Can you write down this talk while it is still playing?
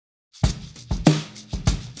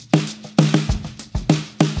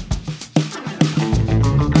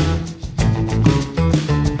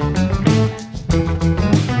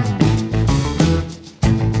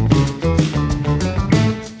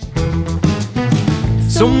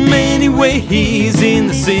So many ways in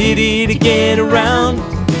the city to get around.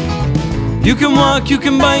 You can walk, you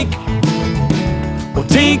can bike, or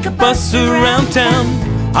take a bus around town.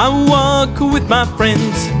 I walk with my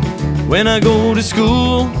friends when I go to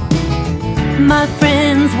school. My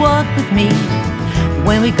friends walk with me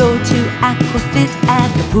when we go to aquafit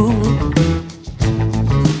at the pool.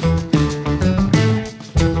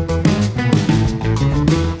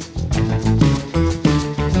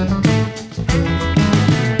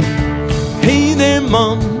 Hey there,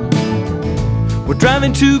 Mom, we're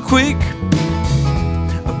driving too quick.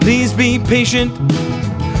 Please be patient,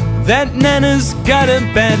 that Nana's got a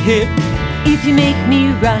bad hip. If you make me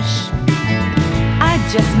rush, I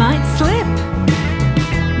just might slip.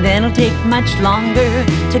 Then it'll take much longer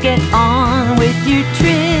to get on with your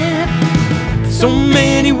trip. So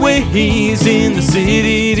many ways in the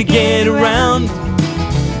city to get around.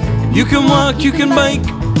 You can walk, you can bike,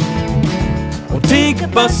 or take a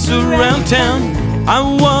bus around town. I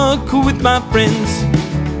walk with my friends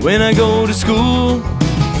when I go to school.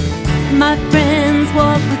 My friends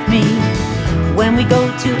walk with me when we go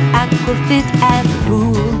to aquafit at the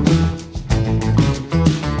pool.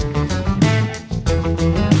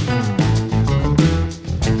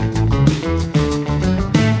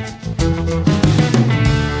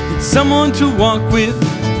 Need someone to walk with,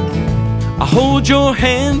 I hold your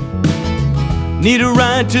hand. Need a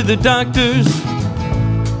ride to the doctor's,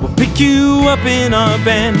 we'll pick you up in our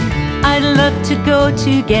van. I'd love to go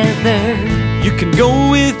together. You can go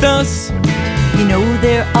with us. You know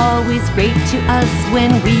they're always great to us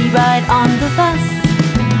when we ride on the bus.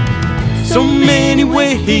 So many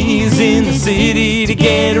ways in the city to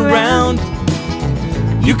get around.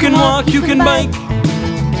 You can walk, you can bike,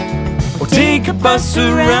 or take a bus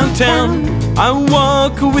around town. I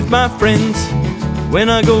walk with my friends when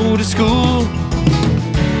I go to school.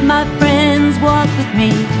 My friends walk with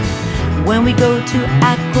me when we go to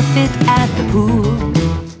aquafit at the pool.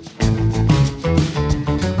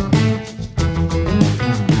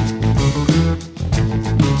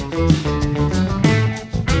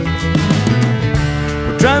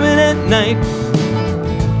 Driving at night,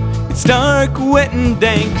 it's dark, wet and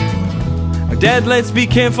dank. Dad, let's be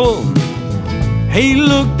careful. Hey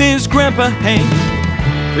look, there's Grandpa Hank.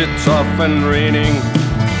 It's off and raining,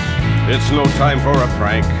 it's no time for a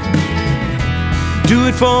prank. Do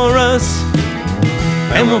it for us,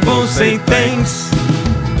 and we'll both say thanks.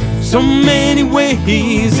 So many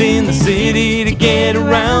ways in the city to get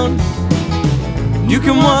around. You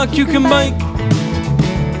can walk, you can bike,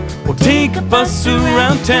 or take a bus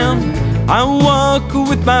around town. I walk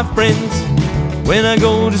with my friends when I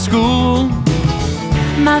go to school.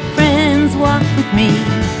 My friends walk with me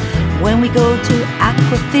when we go to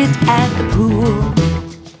aquafit at the pool.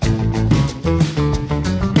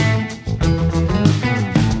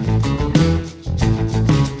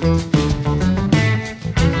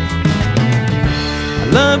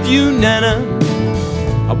 I love you, Nana,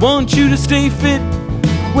 I want you to stay fit.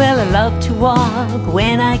 Well, I love to walk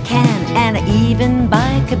when I can, and I even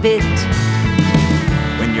bike a bit.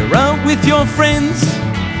 When you're out with your friends,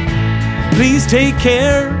 please take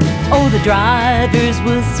care. Oh, the drivers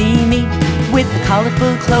will see me with the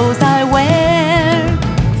colorful clothes I wear.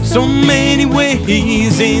 So many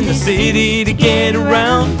ways in the city to get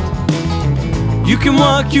around. You can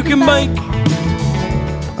walk, you can bike,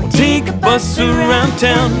 or take a bus around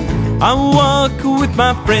town. I walk with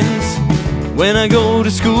my friends when I go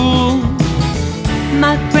to school.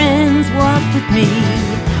 My friends walk with me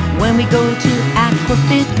when we go to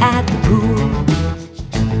aquafit at the pool.